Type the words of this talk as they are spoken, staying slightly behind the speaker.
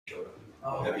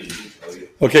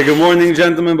Okay, good morning,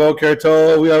 gentlemen. Boker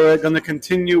Tov. We are going to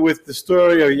continue with the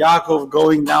story of Yaakov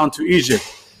going down to Egypt.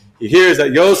 He hears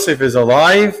that Yosef is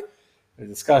alive. We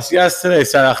discussed yesterday.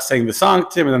 Sarach sang the song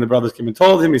to him, and then the brothers came and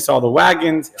told him. He saw the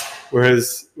wagons where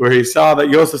he saw that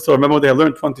Yosef still remember what they had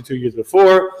learned 22 years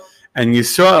before. And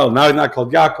Yisrael, now he's not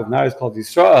called Yaakov, now he's called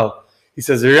Yisrael. He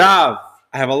says, Rav,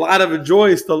 I have a lot of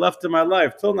joy still left in my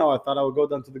life. Till now, I thought I would go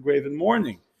down to the grave in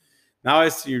mourning. Now I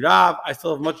see, Rav, I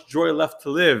still have much joy left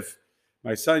to live.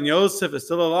 My son Yosef is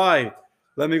still alive.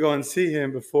 Let me go and see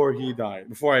him before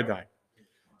I die.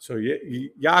 So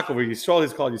Yaakov, or Yisrael,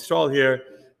 he's called Yisrael here,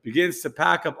 begins to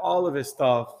pack up all of his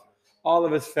stuff, all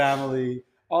of his family,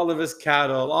 all of his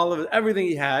cattle, everything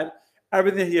he had,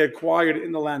 everything he acquired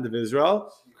in the land of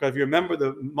Israel. Because if you remember,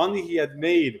 the money he had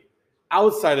made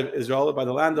outside of Israel by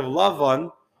the land of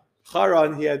Lavan,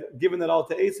 Haran, he had given it all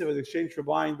to Esav in exchange for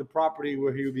buying the property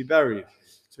where he would be buried.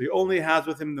 So he only has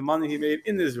with him the money he made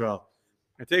in Israel.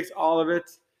 He takes all of it.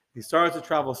 He starts to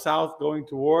travel south, going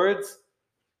towards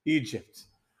Egypt,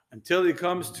 until he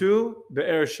comes to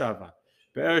Be'er Shava.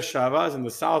 Be'er Shava is in the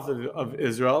south of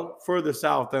Israel, further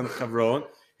south than Hebron.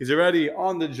 He's already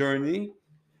on the journey,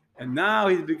 and now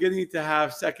he's beginning to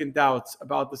have second doubts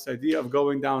about this idea of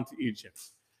going down to Egypt.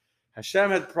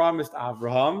 Hashem had promised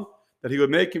Abraham that he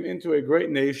would make him into a great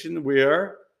nation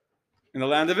where? In the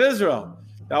land of Israel.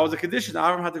 That was a condition.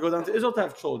 Abraham had to go down to Israel to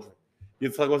have children.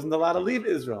 Yitzchak wasn't allowed to leave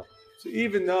Israel. So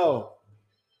even though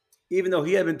he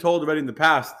had been told already in the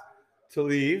past to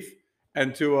leave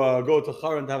and to go to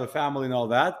Haran to have a family and all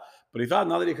that, but he thought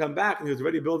now that he come back and he was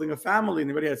already building a family and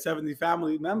he already had 70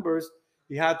 family members,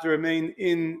 he had to remain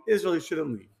in Israel. He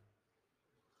shouldn't leave.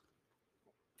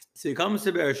 So he comes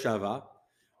to Be'er Shava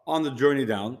on the journey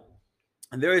down,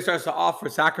 and there he starts to offer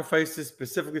sacrifices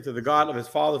specifically to the God of his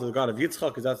father, to the God of Yitzchak,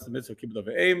 because that's the mitzvah of Kibbutz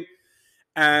Avim.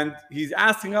 And he's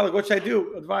asking God, what should I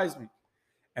do? Advise me.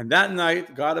 And that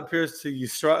night, God appears to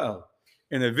Yisrael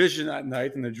in a vision at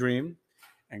night, in a dream.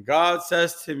 And God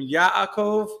says to him,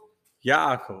 Yaakov,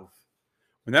 Yaakov.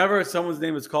 Whenever someone's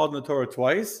name is called in the Torah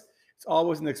twice, it's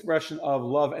always an expression of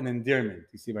love and endearment.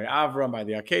 You see by Avram, by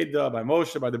the Akedah, by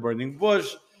Moshe, by the burning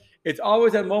bush. It's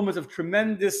always at moments of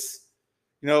tremendous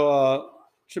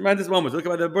moments. Look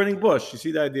at the burning bush. You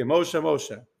see the idea.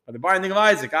 Moshe. By the binding of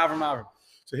Isaac, Avram.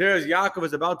 So here as Yaakov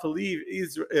is about to leave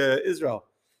Israel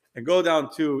and go down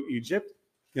to Egypt,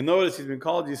 you'll notice he's been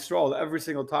called Yisrael every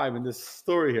single time in this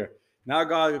story here. Now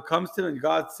God comes to him and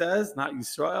God says, not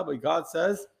Yisrael, but God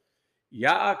says,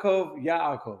 Yaakov,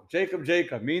 Yaakov,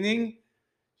 Jacob, meaning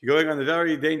you're going on a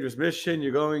very dangerous mission.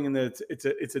 You're going in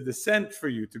it's a descent for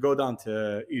you to go down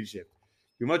to Egypt.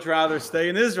 You'd much rather stay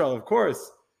in Israel, of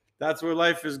course. That's where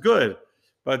life is good.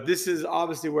 But this is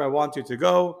obviously where I want you to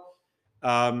go.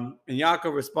 And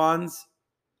Yaakov responds,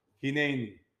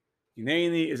 Hineni.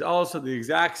 Hineni is also the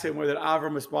exact same way that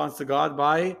Avram responds to God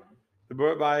by the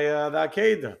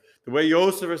Akedah. The way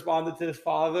Yosef responded to his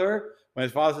father when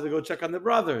his father said to go check on the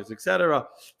brothers, etc.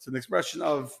 It's an expression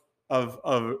of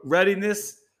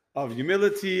readiness, of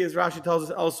humility, as Rashi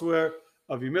tells us elsewhere,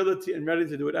 of humility and ready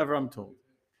to do whatever I'm told.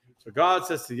 So God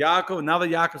says to Yaakov, now that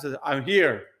Yaakov says, I'm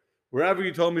here, wherever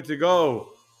you told me to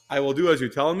go, I will do as you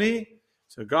tell me.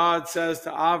 So God says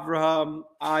to Abraham,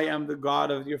 I am the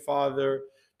God of your father.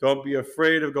 Don't be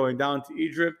afraid of going down to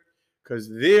Egypt, because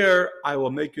there I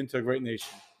will make you into a great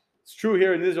nation. It's true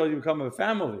here in Israel, you become a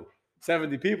family,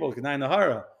 70 people, Kenai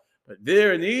Nahara. But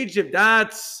there in Egypt,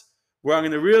 that's where I'm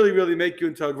going to really, really make you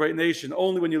into a great nation,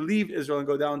 only when you leave Israel and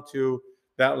go down to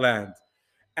that land.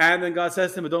 And then God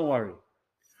says to him, don't worry.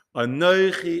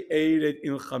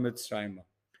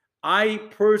 I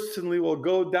personally will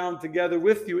go down together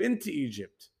with you into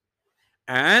Egypt.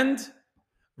 And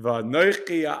I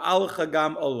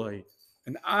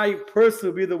personally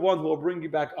will be the one who will bring you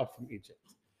back up from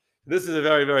Egypt. This is a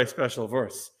very, very special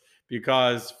verse.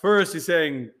 Because first he's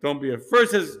saying, don't be afraid.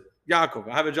 First says, Yaakov,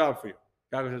 I have a job for you.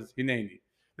 Yaakov says, Hineni.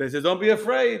 Then he says, don't be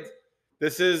afraid.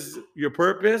 This is your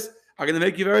purpose. I'm going to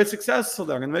make you very successful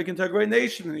there. I'm going to make you into a great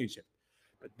nation in Egypt.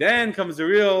 But then comes the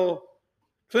real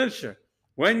clincher.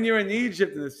 When you're in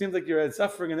Egypt and it seems like you're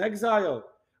suffering in exile,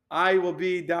 I will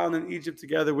be down in Egypt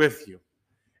together with you.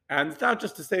 And it's not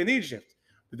just to stay in Egypt.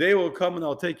 The day will come and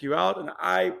I'll take you out, and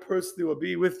I personally will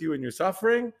be with you in your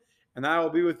suffering, and I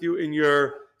will be with you in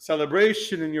your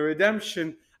celebration and your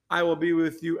redemption. I will be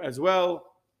with you as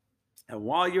well. And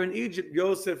while you're in Egypt,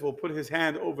 Yosef will put his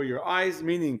hand over your eyes,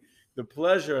 meaning the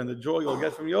pleasure and the joy you'll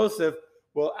get from Yosef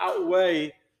will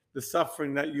outweigh the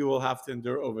suffering that you will have to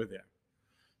endure over there.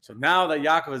 So now that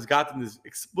Yaakov has gotten this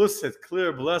explicit,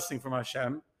 clear blessing from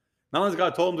Hashem, not only has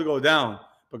God told him to go down,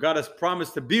 but God has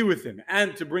promised to be with him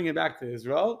and to bring him back to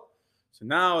Israel. So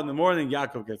now in the morning,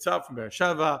 Yaakov gets up from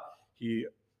Beersheba. He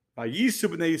Vayisu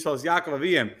b'nei Yisrael's Yaakov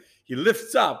Aviyim. He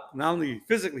lifts up, not only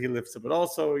physically he lifts up, but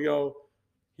also,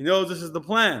 he knows this is the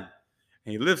plan.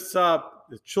 And he lifts up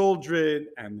the children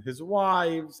and his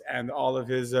wives and all of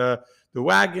his the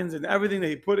wagons and everything that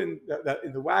he put in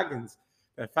in the wagons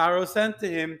that Pharaoh sent to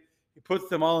him. He puts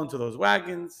them all into those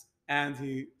wagons, and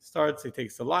he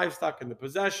takes the livestock and the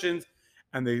possessions,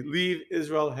 and they leave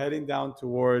Israel heading down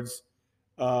towards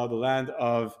the land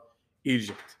of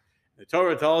Egypt. The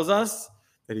Torah tells us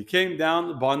that he came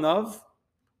down, Banav,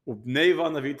 Ubnei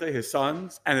Vanavita, his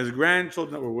sons, and his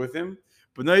grandchildren that were with him,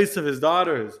 Bnais of his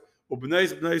daughters,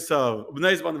 Ubnais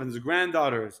Banav and his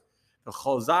granddaughters, the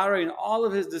Chalzara and all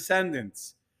of his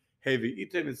descendants. He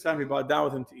brought down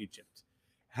with him to Egypt.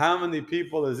 How many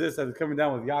people is this that is coming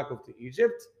down with Yaakov to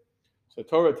Egypt? So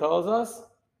Torah tells us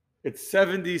it's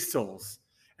 70 souls.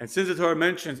 And since the Torah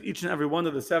mentions each and every one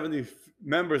of the 70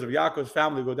 members of Yaakov's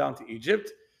family go down to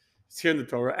Egypt, it's here in the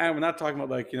Torah. And we're not talking about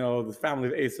the family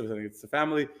of Esau or something. It's the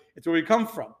family, it's where we come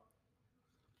from.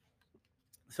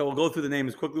 So we'll go through the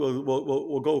names quickly.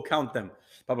 We'll go count them.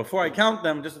 But before I count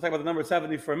them, just to talk about the number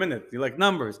 70 for a minute. You like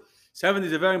numbers. 70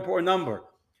 is a very important number.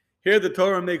 Here the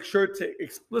Torah makes sure to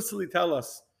explicitly tell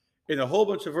us in a whole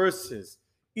bunch of verses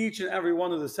each and every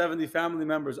one of the 70 family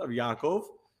members of Yaakov.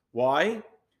 Why?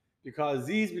 Because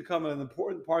these become an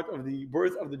important part of the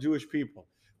birth of the Jewish people.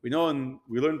 We know, and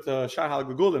we learned Shah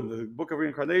Gugulim, the book of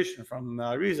reincarnation from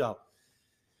Rizal.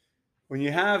 When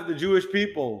you have the Jewish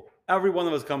people, every one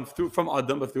of us comes through from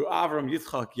Adam, but through Avram,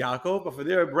 Yitzchak, Yaakov, but from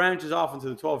there it branches off into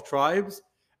the 12 tribes,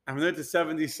 and from there to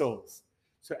 70 souls.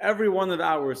 So every one of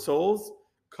our souls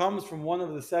comes from one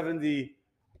of the 70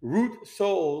 root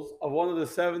souls of one of the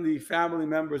 70 family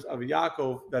members of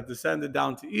Yaakov that descended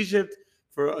down to Egypt,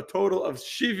 for a total of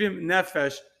Shivim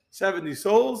Nefesh, 70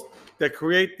 souls that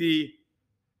create the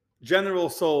general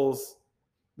souls,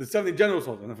 the 70 general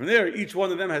souls. And from there, each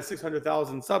one of them has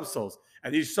 600,000 sub-souls.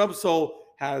 And each sub-soul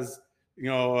has,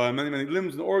 many, many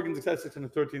limbs and organs, etc.,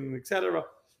 613, etc.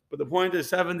 But the point is,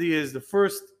 70 is the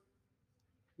first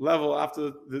level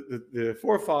after the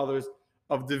forefathers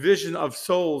of division of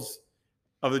souls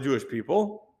of the Jewish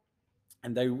people.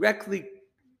 And directly,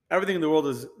 everything in the world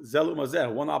is Zelu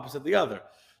Mazeh, one opposite the other.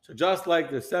 So just like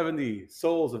there's 70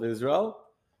 souls of Israel,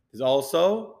 there's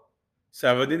also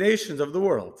 70 nations of the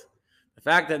world. The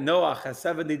fact that Noah has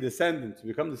 70 descendants to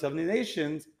become the 70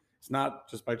 nations, it's not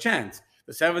just by chance.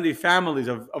 The 70 families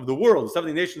of the world, the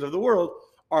 70 nations of the world,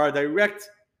 are a direct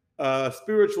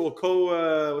spiritual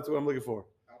what's the word I'm looking for?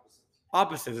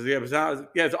 Opposite.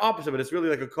 It's opposite, but it's really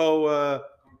like a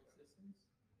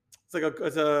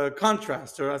it's a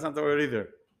contrast, or that's not the word either.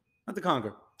 Not to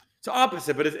conquer. It's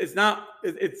opposite, but it's not.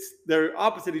 They're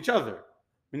opposite each other.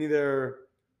 Meaning they're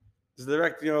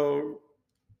direct,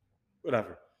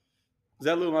 whatever.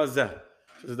 Zelu Mazeh.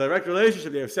 There's a direct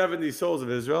relationship. You have 70 souls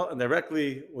of Israel, and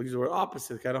directly, we'll use the word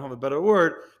opposite, because I don't have a better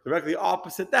word. Directly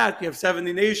opposite that, you have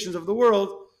 70 nations of the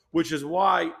world, which is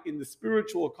why in the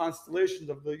spiritual constellations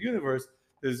of the universe,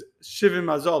 there's Shivim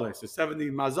Mazoles, there's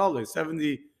 70 Mazoles,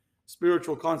 70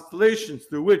 spiritual constellations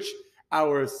through which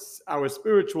our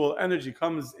spiritual energy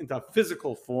comes into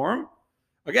physical form.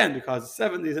 Again, because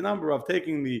 70 is a number of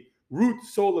taking the root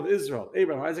soul of Israel,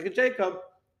 Abraham, Isaac, and Jacob,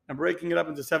 and breaking it up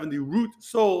into 70 root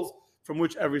souls from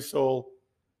which every soul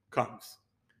comes.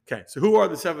 Okay, so who are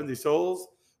the 70 souls?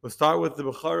 We'll start with the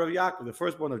Bechor of Yaakov. The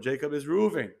firstborn of Jacob is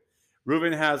Reuven.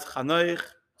 Reuven has Chanoich.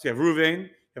 So you have Reuven, you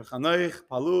have Chanoich,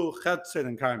 Palu, Chetzon,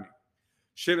 and Carmi.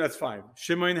 Shimon, that's 5.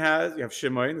 You have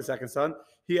Shimon, the second son.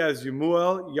 He has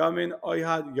Yemuel, Yamin,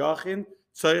 Ohad, Yachin,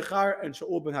 Tzoichar, and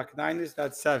Shaul ben Haknainis.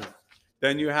 That's 7.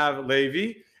 Then you have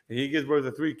Levi, and he gives birth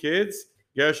to 3 kids.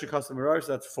 Gershon, Kasam, Merari,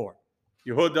 so that's 4.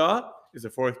 Yehuda is the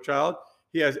 4th child.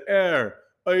 He has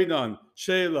Oinon,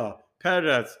 Shelah,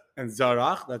 Peretz, and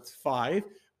Zarach. That's 5.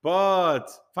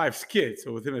 But 5 kids,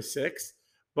 so with him is 6.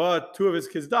 But 2 of his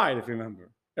kids died, if you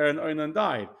remember. And Oinon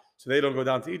died. So they don't go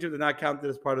down to Egypt. They're not counted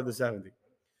as part of the 70.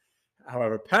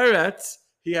 However, Peretz,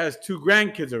 he has 2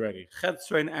 grandkids already,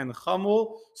 Chetzron and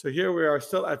Chamul. So here we are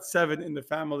still at 7 in the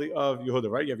family of Yehuda,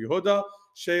 right? You have Yehuda,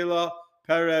 Shelah,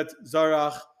 Peretz,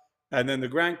 Zarach, and then the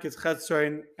grandkids,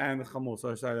 Chetzron and Chamul.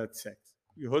 So sorry, that's 6.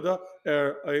 Yehuda,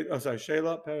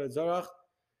 Shelah, Peretz, Zarach.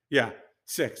 Yeah,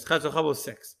 6. Chetzron, Chamul,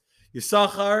 6.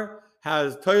 Yisachar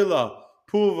has Toila,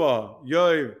 Puva,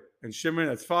 Yoiv, and Shimon.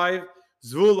 That's 5.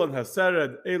 Zvulun has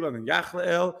Sered, Elon, and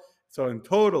Yachleel. So in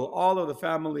total, all of the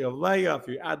family of Leah, if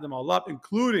you add them all up,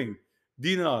 including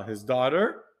Dinah, his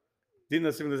daughter.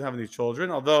 Dinah doesn't have any children,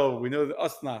 although we know that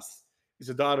Asnas is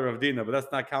a daughter of Dinah, but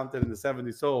that's not counted in the 70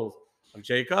 souls of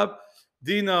Jacob.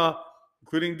 Dinah,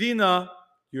 including Dinah,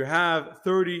 you have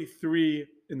 33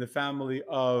 in the family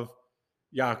of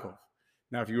Yaakov.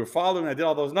 Now, if you were following, I did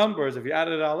all those numbers. If you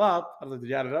added it all up, I don't know, did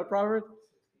you add it up, Robert?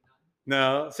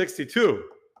 No, 62.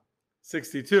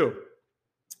 62.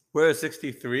 Where is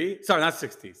 63? Sorry, not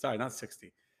 60. Sorry, not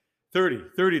 60. 30,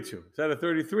 32. Instead of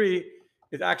 33,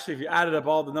 it's actually, if you added up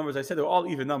all the numbers I said, they were all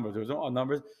even numbers. There was no odd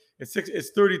numbers. It's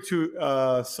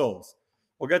 32 souls.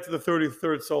 We'll get to the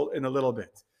 33rd soul in a little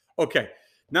bit. Okay,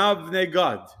 now Bnei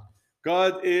Gad.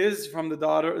 Gad is from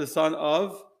the son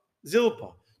of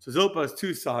Zilpah. So Zilpah has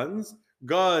two sons.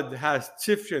 Gad has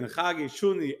Tifshin, Chagi,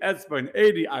 Shuni, Etzba, and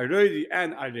Edi, Arodi,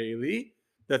 and Areli.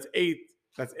 That's eight.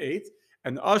 That's eight.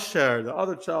 And Asher, the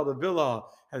other child of Bilhah,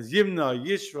 has Yimna,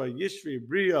 Yishra, Yishri,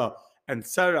 Bria, and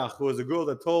Serach, who was a girl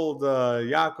that told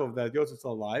Yaakov that Yosef is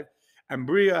still alive. And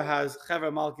Bria has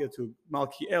Chaver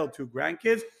Malkiel, two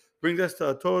grandkids, brings us to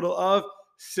a total of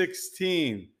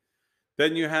 16.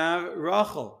 Then you have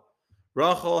Rachel.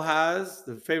 Rachel has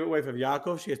the favorite wife of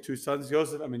Yaakov. She has two sons,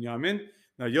 Yosef and Binyamin.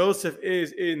 Now Yosef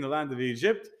is in the land of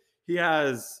Egypt. He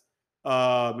has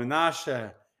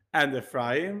Menashe and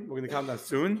Ephraim. We're going to count that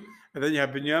soon. And then you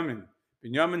have Binyamin.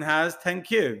 Binyamin has 10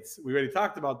 kids. We already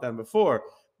talked about them before.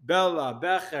 Bela,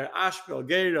 Becher, Ashbel,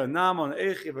 Geira, Namon,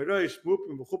 Echi, Veroish,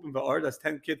 Mupim, Bechupim, Ve'or. That's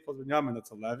 10 kids plus Binyamin.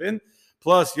 That's 11.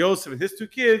 Plus Yosef and his two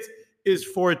kids is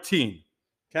 14.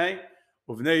 Okay?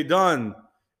 Uvnei Dan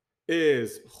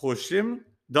is Chushim.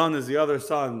 Dan is the other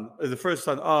son, is the first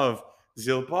son of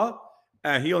Zilpah.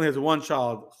 And he only has one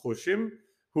child, Chushim,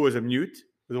 who is a mute,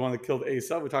 the one that killed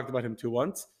Esau. We talked about him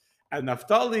once. And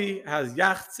Naphtali has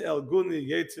Yachtzel, Guni,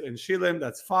 Yetzu, and Shilem.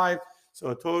 That's 5. So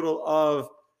a total of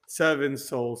 7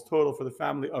 souls total for the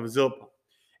family of Zilpah.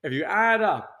 If you add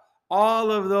up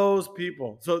all of those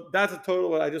people, so that's a total,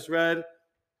 what I just read,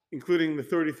 including the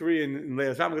 33 in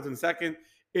Leah's family, in a second,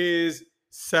 is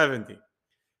 70.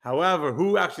 However,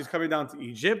 who actually is coming down to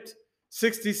Egypt?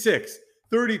 66.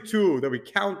 32 that we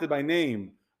counted by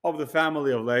name of the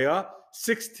family of Leah.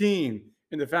 16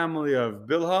 in the family of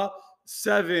Bilhah.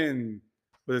 7,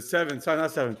 was it 7? Sorry,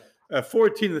 not 7.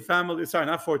 14 in the family, sorry,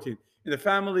 not 14. In the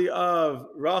family of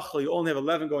Rachel, you only have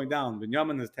 11 going down.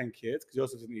 Binyamin has 10 kids because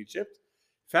Joseph's in Egypt.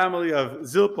 Family of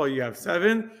Zilpah, you have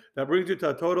 7. That brings you to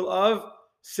a total of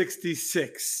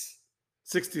 66.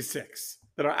 66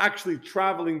 that are actually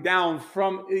traveling down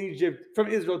from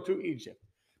Israel to Egypt.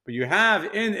 But you have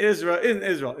in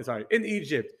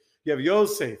Egypt, you have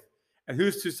Yosef and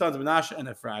whose two sons, Menashe and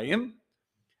Ephraim.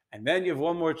 And then you have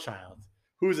one more child.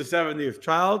 Who's the 70th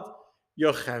child?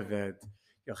 Yocheved.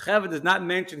 Yocheved is not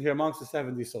mentioned here amongst the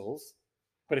 70 souls.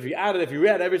 But if you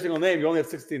read every single name, you only have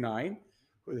 69.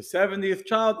 The 70th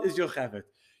child is Yocheved.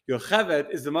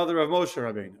 Yocheved is the mother of Moshe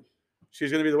Rabbeinu.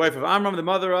 She's going to be the wife of Amram, the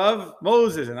mother of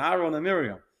Moses and Aaron and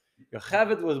Miriam.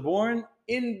 Yocheved was born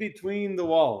in between the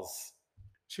walls.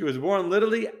 She was born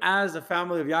literally as the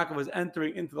family of Yaakov was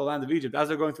entering into the land of Egypt, as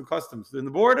they're going through customs. So in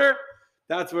the border,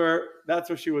 that's where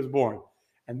she was born.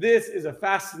 And this is a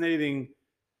fascinating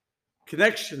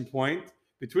connection point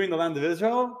between the land of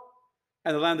Israel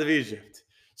and the land of Egypt.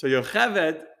 So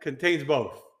Yocheved contains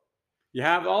both. You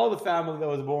have all the family that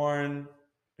was born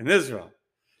in Israel.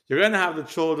 You're going to have the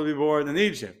children be born in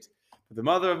Egypt. But the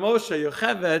mother of Moshe,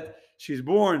 Yocheved, she's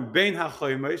born Bein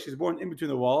HaChoymei, she's born in between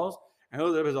the walls. I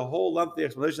know there was a whole lengthy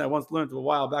explanation I once learned a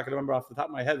while back. I remember off the top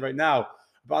of my head right now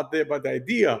about the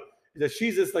idea that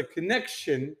she's this like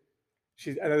connection.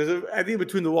 And there's an idea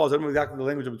between the walls. I don't know exactly the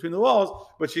language of between the walls,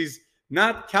 but she's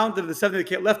not counted the 70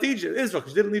 that left Israel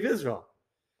because she didn't leave Israel.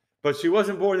 But she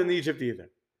wasn't born in Egypt either.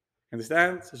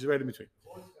 Understand? So she's right in between.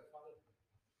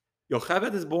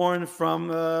 Yocheved is born from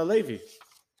Levi.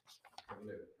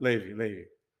 Levi.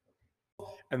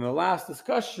 And the last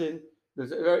discussion,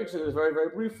 very, very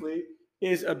briefly,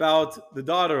 is about the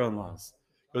daughter-in-laws.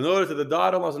 You'll notice that the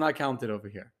daughter-in-laws are not counted over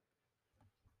here.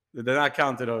 They're not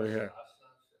counted over here.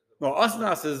 No,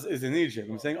 Asnas is in Egypt.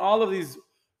 I'm saying all of these,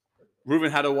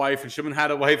 Reuben had a wife, and Shimon had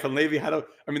a wife, and Levi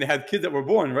they had kids that were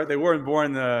born, right? They weren't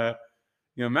born,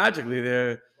 magically.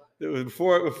 It was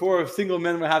before single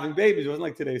men were having babies. It wasn't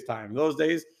like today's time. In those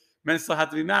days, men still had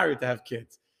to be married to have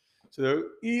kids. So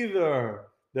either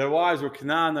their wives were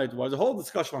Canaanite wives. The whole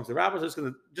discussion amongst the rabbis is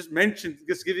going to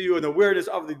just give you an awareness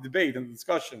of the debate and the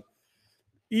discussion.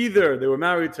 Either they were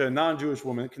married to a non-Jewish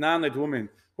woman, Canaanite woman,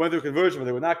 who went through conversion, but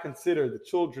they were not considered the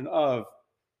children of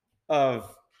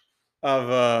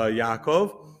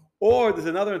Yaakov. Or there's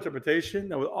another interpretation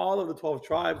that with all of the 12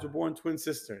 tribes were born twin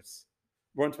sisters.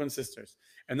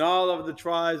 And all of the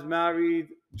tribes married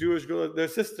Jewish girls, their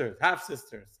sisters,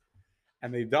 half-sisters.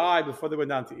 And they died before they went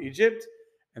down to Egypt.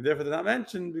 And therefore they're not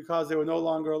mentioned because they were no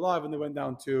longer alive when they went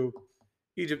down to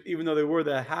Egypt, even though they were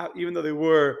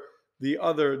the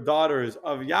other daughters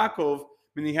of Yaakov,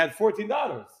 meaning he had 14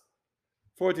 daughters.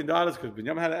 14 daughters, because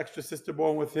Binyamin had an extra sister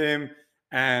born with him,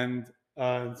 and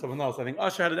someone else. I think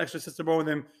Usher had an extra sister born with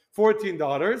him. 14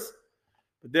 daughters,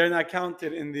 but they're not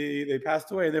counted they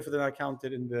passed away, and therefore they're not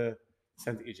counted in the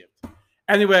sent to Egypt.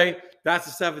 Anyway, that's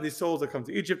the 70 souls that come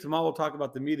to Egypt. Tomorrow we'll talk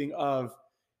about the meeting of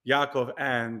Yaakov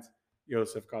and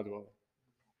Yosef, God willing.